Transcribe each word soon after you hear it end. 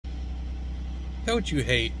Don't you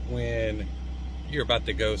hate when you're about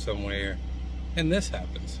to go somewhere and this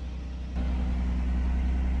happens?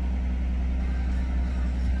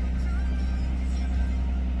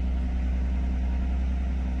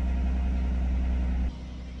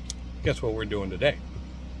 Guess what we're doing today?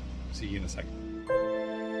 See you in a second.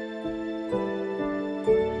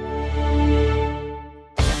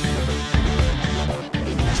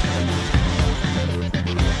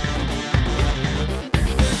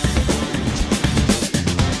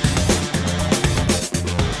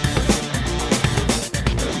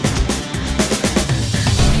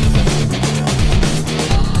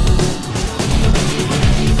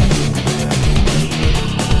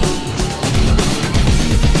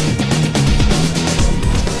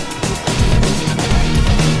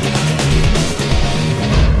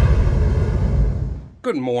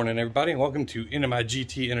 Good morning, everybody, and welcome to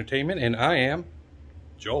NMIGT Entertainment, and I am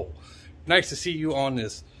Joel. Nice to see you on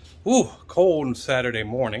this cold Saturday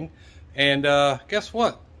morning. And guess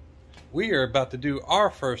what? We are about to do our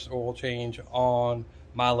first oil change on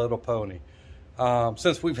My Little Pony,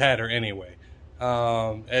 since we've had her anyway.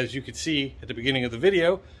 As you could see at the beginning of the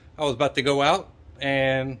video, I was about to go out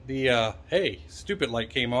and the hey, stupid light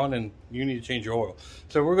came on and you need to change your oil.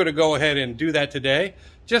 So we're going to go ahead and do that today,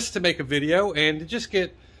 just to make a video and to just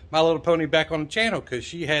get My Little Pony back on the channel, because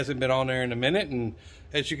she hasn't been on there in a minute, and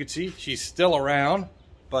as you can see, she's still around.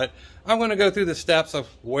 But I'm going to go through the steps of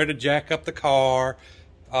where to jack up the car,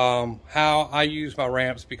 how I use my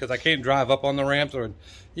ramps, because I can't drive up on the ramps, or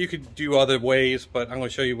you could do other ways, but I'm going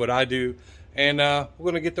to show you what I do. And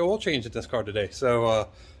we're going to get the oil change at this car today, so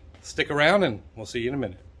stick around and we'll see you in a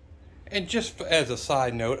minute. And just as a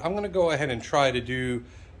side note, I'm going to go ahead and try to do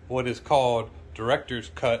what is called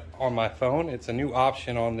director's cut on my phone. It's a new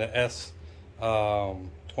option on the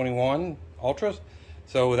S21 Ultras,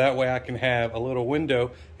 so that way I can have a little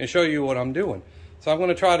window and show you what I'm doing. So I'm going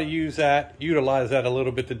to try to utilize that a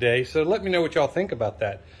little bit today. So let me know what y'all think about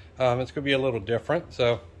that. It's going to be a little different,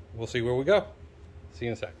 so we'll see where we go. See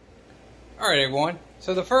you in a sec. All right, everyone.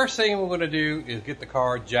 So the first thing we're going to do is get the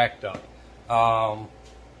car jacked up.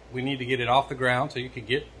 We need to get it off the ground so you can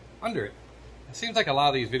get under it. It seems like a lot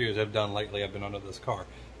of these videos I've done lately, I've been under this car,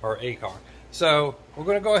 or a car. So we're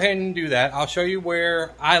going to go ahead and do that. I'll show you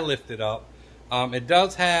where I lift it up. It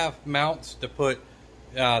does have mounts to put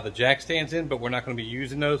the jack stands in, but we're not going to be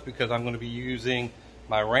using those because I'm going to be using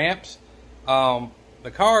my ramps.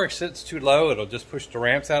 The car sits too low, it'll just push the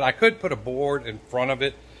ramps out. I could put a board in front of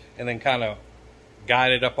it and then kind of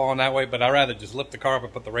guide it up on that way, but I'd rather just lift the car up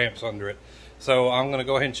and put the ramps under it. So I'm going to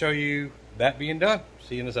go ahead and show you that being done.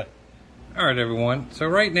 See you in a sec. All right, everyone. So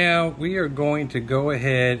right now we are going to go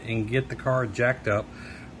ahead and get the car jacked up.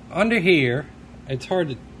 Under here, it's hard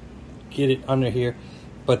to get it under here,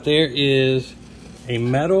 but there is a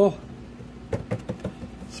metal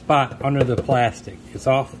spot under the plastic. It's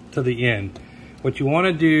off to the end. What you want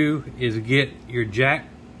to do is get your jack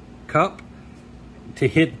cup to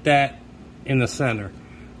hit that in the center.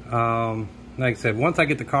 Like I said, once I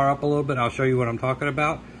get the car up a little bit, I'll show you what I'm talking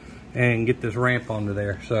about and get this ramp onto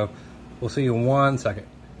there. So we'll see you in 1 second.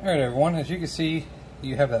 All right, everyone, as you can see,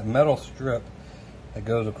 you have that metal strip that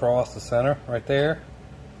goes across the center right there.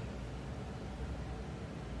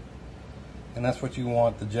 And that's what you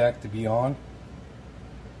want the jack to be on.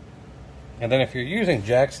 And then if you're using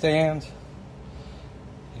jack stands,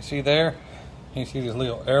 you see there, you see these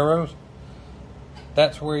little arrows?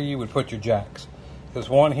 That's where you would put your jacks. There's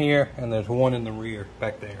one here and there's one in the rear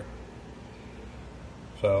back there.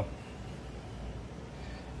 So,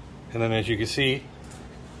 and then as you can see,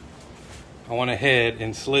 I went ahead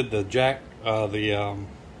and slid the jack,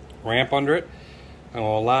 ramp under it. I'm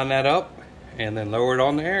going to line that up and then lower it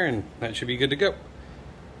on there, and that should be good to go.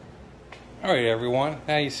 All right, everyone.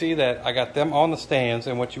 Now you see that I got them on the stands,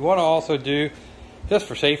 and what you want to also do, just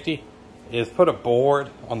for safety, is put a board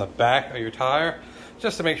on the back of your tire,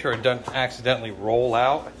 just to make sure it doesn't accidentally roll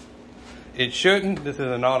out. It shouldn't. This is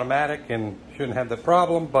an automatic and shouldn't have the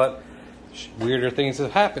problem, but weirder things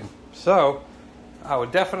have happened. So I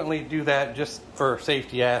would definitely do that just for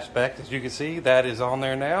safety aspect. As you can see, that is on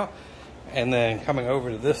there now. And then coming over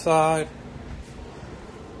to this side,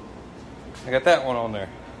 I got that one on there.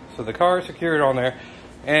 So the car is secured on there.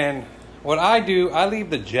 And what I do, I leave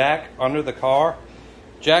the jack under the car,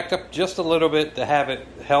 jacked up just a little bit to have it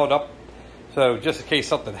held up. So just in case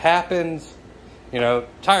something happens, you know,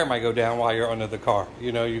 tire might go down while you're under the car.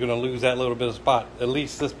 You know, you're going to lose that little bit of spot. At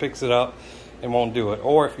least this picks it up and won't do it.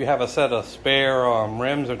 Or if you have a set of spare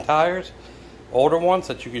rims or tires, older ones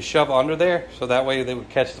that you could shove under there, so that way they would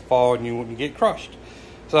catch the fall and you wouldn't get crushed.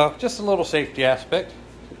 So just a little safety aspect,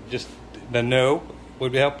 just the know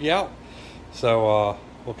would help you out. So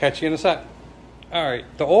we'll catch you in a sec. All right,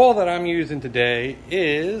 the oil that I'm using today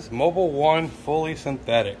is Mobil 1 fully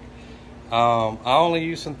synthetic. I only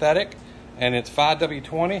use synthetic, and it's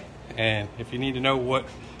 5W20. And if you need to know what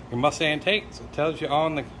your Mustang takes, it tells you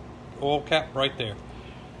on the oil cap right there.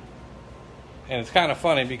 And it's kind of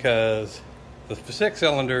funny because the 6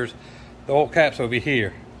 cylinders, the oil cap's over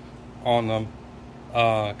here. On the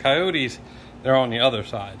Coyotes, they're on the other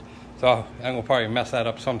side. So I'm gonna probably mess that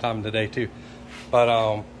up sometime today too.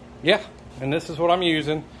 But yeah, and this is what I'm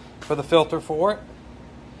using for the filter for it.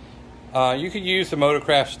 You could use the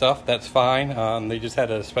Motorcraft stuff, that's fine. They just had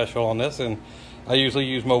a special on this, and I usually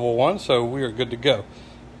use Mobil 1, so we are good to go.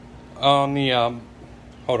 On the,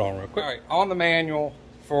 hold on real quick. All right, on the manual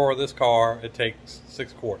for this car, it takes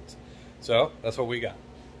 6 quarts. So that's what we got.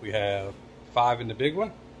 We have 5 in the big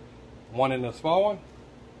one, 1 in the small one,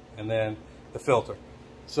 and then the filter.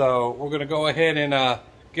 So we're gonna go ahead and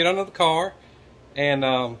get under the car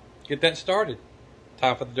and get that started.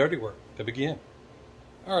 Time for the dirty work to begin.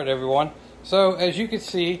 All right, everyone. So as you can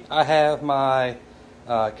see, I have my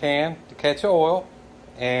can to catch oil,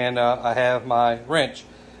 and I have my wrench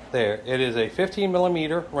there. It is a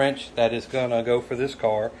 15mm wrench that is gonna go for this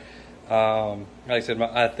car. Like I said,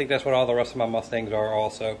 I think that's what all the rest of my Mustangs are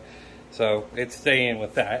also. So it's staying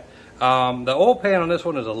with that. The oil pan on this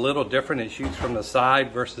one is a little different. It shoots from the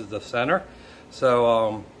side versus the center.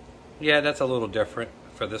 So yeah, that's a little different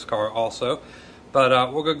for this car also.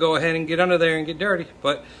 But we're gonna go ahead and get under there and get dirty.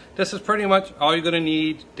 But this is pretty much all you're gonna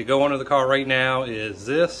need to go under the car right now is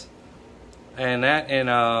this and that, and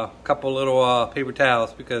a couple little paper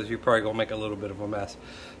towels, because you're probably gonna make a little bit of a mess.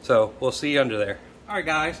 So we'll see you under there. All right,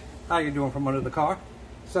 guys, how you doing from under the car?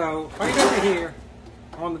 So right over here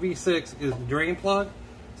on the V6 is the drain plug.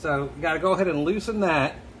 So you got to go ahead and loosen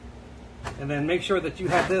that, and then make sure that you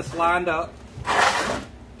have this lined up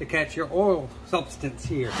to catch your oil substance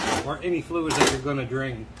here, or any fluids that you're going to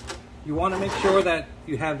drain. You want to make sure that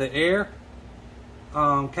you have the air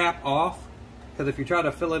cap off, because if you try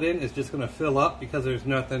to fill it in, it's just going to fill up because there's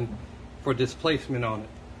nothing for displacement on it.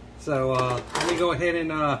 So let me go ahead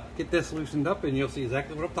and get this loosened up, and you'll see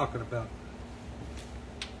exactly what I'm talking about.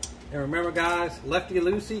 And remember, guys, lefty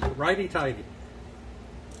loosey, righty tighty.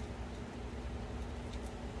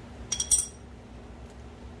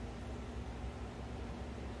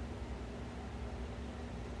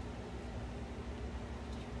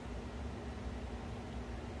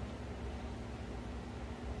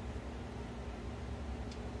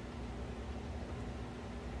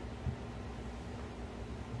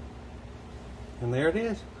 And there it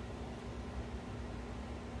is.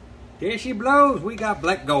 There she blows. We got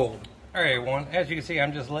black gold. All right, everyone. As you can see,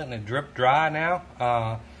 I'm just letting it drip dry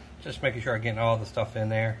now. Just making sure I'm getting all the stuff in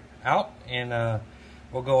there out. And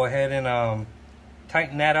we'll go ahead and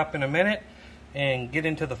tighten that up in a minute and get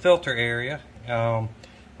into the filter area.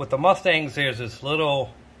 With the Mustangs, there's this little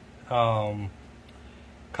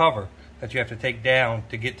cover that you have to take down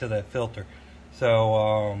to get to the filter.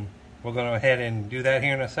 So we're going to go ahead and do that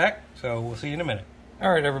here in a sec. So we'll see you in a minute.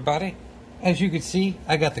 All right, everybody. As you can see,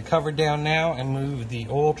 I got the cover down now and moved the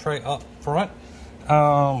oil tray up front.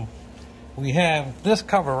 We have this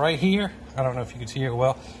cover right here. I don't know if you can see it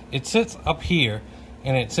well. It sits up here,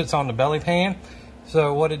 and it sits on the belly pan.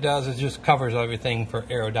 So what it does is just covers everything for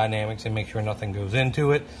aerodynamics and make sure nothing goes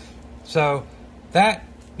into it. So that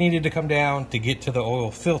needed to come down to get to the oil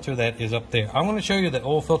filter that is up there. I'm going to show you the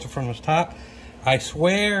oil filter from the top. I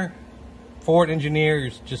swear Ford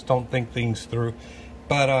engineers just don't think things through.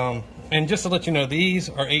 But and just to let you know, these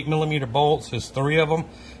are 8mm bolts. There's 3 of them.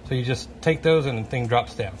 So you just take those and the thing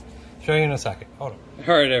drops down. Show you in a second. Hold on.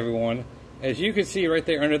 All right, everyone. As you can see right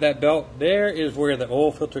there under that belt, there is where the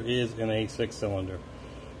oil filter is in a 6-cylinder.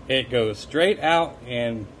 It goes straight out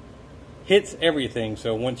and hits everything.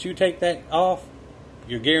 So once you take that off,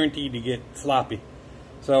 you're guaranteed to get sloppy.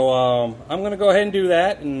 So I'm going to go ahead and do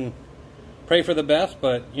that and pray for the best.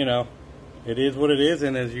 But, you know, it is what it is.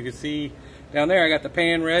 And as you can see down there, I got the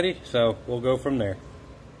pan ready. So we'll go from there.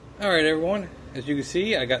 All right, everyone. As you can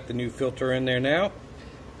see, I got the new filter in there now.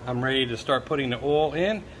 I'm ready to start putting the oil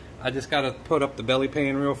in. I just got to put up the belly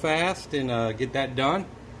pan real fast and get that done,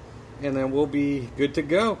 and then we'll be good to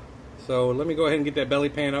go. So let me go ahead and get that belly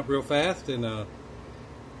pan up real fast, and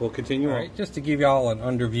we'll continue on. All right, just to give y'all an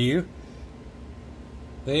underview,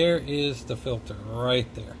 there is the filter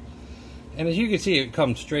right there. And as you can see, it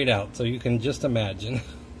comes straight out, so you can just imagine.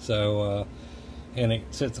 So, and it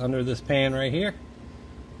sits under this pan right here.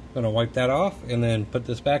 I'm going to wipe that off and then put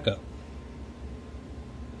this back up.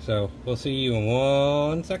 So we'll see you in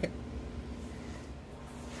 1 second.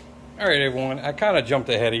 All right, everyone. I kind of jumped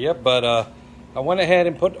ahead of you, but I went ahead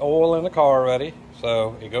and put oil in the car already.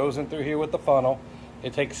 So it goes in through here with the funnel.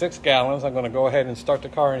 It takes 6 gallons. I'm going to go ahead and start the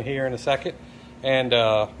car in here in a second and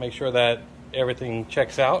make sure that everything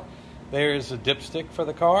checks out. There's a dipstick for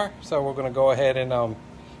the car. So we're going to go ahead and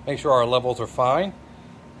make sure our levels are fine.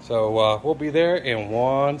 So we'll be there in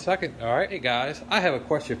 1 second. All right, hey guys, I have a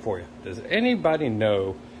question for you. Does anybody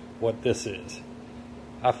know what this is?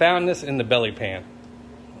 I found this in the belly pan.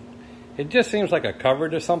 It just seems like a cover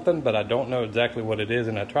to something, but I don't know exactly what it is,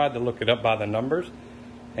 and I tried to look it up by the numbers,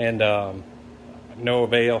 and no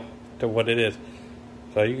avail to what it is.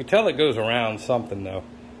 So you can tell it goes around something though.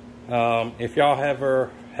 If y'all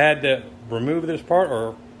ever had to remove this part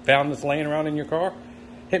or found this laying around in your car,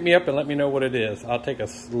 hit me up and let me know what it is. I'll take a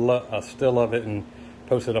still of it and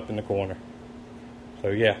post it up in the corner. So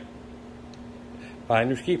yeah,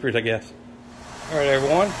 finders keepers, I guess. All right,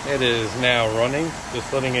 everyone, it is now running.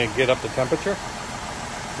 Just letting it get up to temperature.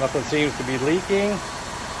 Nothing seems to be leaking.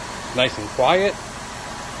 Nice and quiet.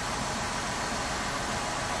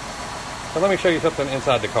 So let me show you something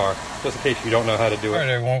inside the car, just in case you don't know how to do it. All right,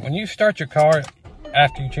 everyone, when you start your car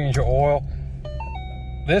after you change your oil,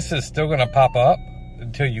 this is still gonna pop up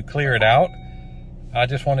until you clear it out. I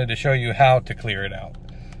just wanted to show you how to clear it out.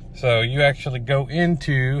 So you actually go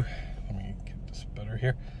into, let me get this better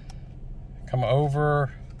here. Come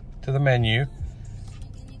over to the menu,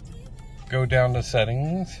 go down to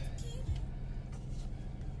settings,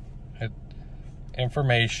 hit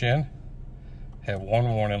information, have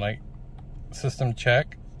one warning light, system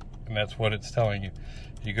check, and that's what it's telling you.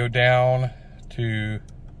 You go down to,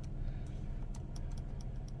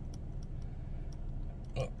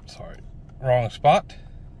 oh, sorry, wrong spot.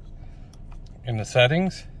 In the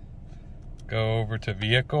settings, go over to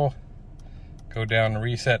vehicle, go down to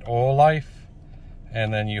reset oil life,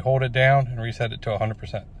 and then you hold it down and reset it to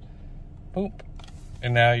 100%. Boop.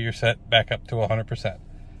 And now you're set back up to 100%.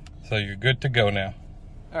 So you're good to go now.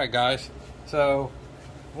 All right, guys. So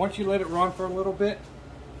once you let it run for a little bit,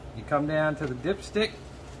 you come down to the dipstick,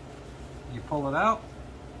 you pull it out,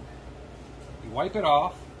 you wipe it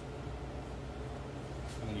off,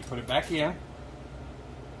 and then you put it back in.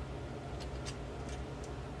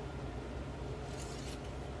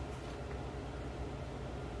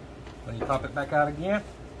 Then you pop it back out again,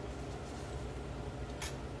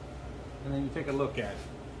 and then you take a look at it.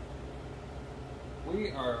 We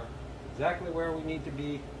are exactly where we need to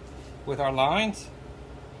be with our lines,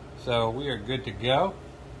 so we are good to go.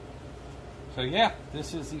 So yeah,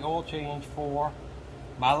 this is the oil change for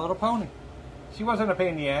My Little Pony. She wasn't a pain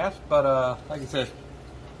in the ass, but like I said,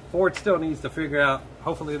 Ford still needs to figure out,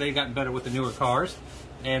 hopefully they gotten better with the newer cars,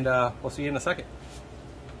 and we'll see you in a second.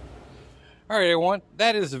 All right, everyone,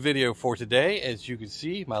 that is the video for today. As you can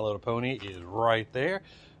see, My Little Pony is right there.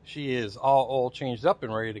 She is all oil changed up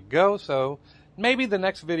and ready to go. So maybe the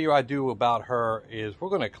next video I do about her is we're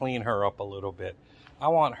going to clean her up a little bit. I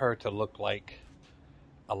want her to look like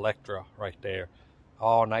Electra right there,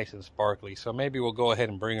 all nice and sparkly. So maybe we'll go ahead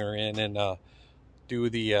and bring her in and do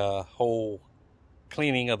the whole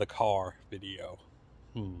cleaning of the car video.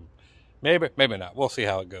 Maybe not. We'll see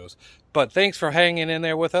how it goes. But thanks for hanging in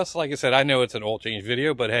there with us. Like I said, I know it's an oil change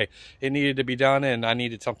video, but hey, it needed to be done, and I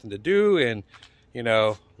needed something to do. And, you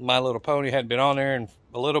know, My Little Pony hadn't been on there in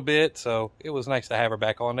a little bit, so it was nice to have her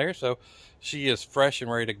back on there. So she is fresh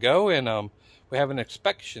and ready to go, and we have an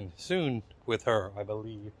inspection soon with her, I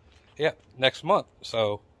believe. Yeah, next month.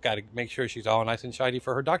 So got to make sure she's all nice and shiny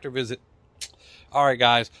for her doctor visit. All right,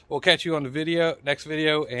 guys, we'll catch you on the next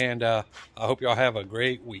video, and I hope y'all have a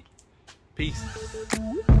great week. Peace.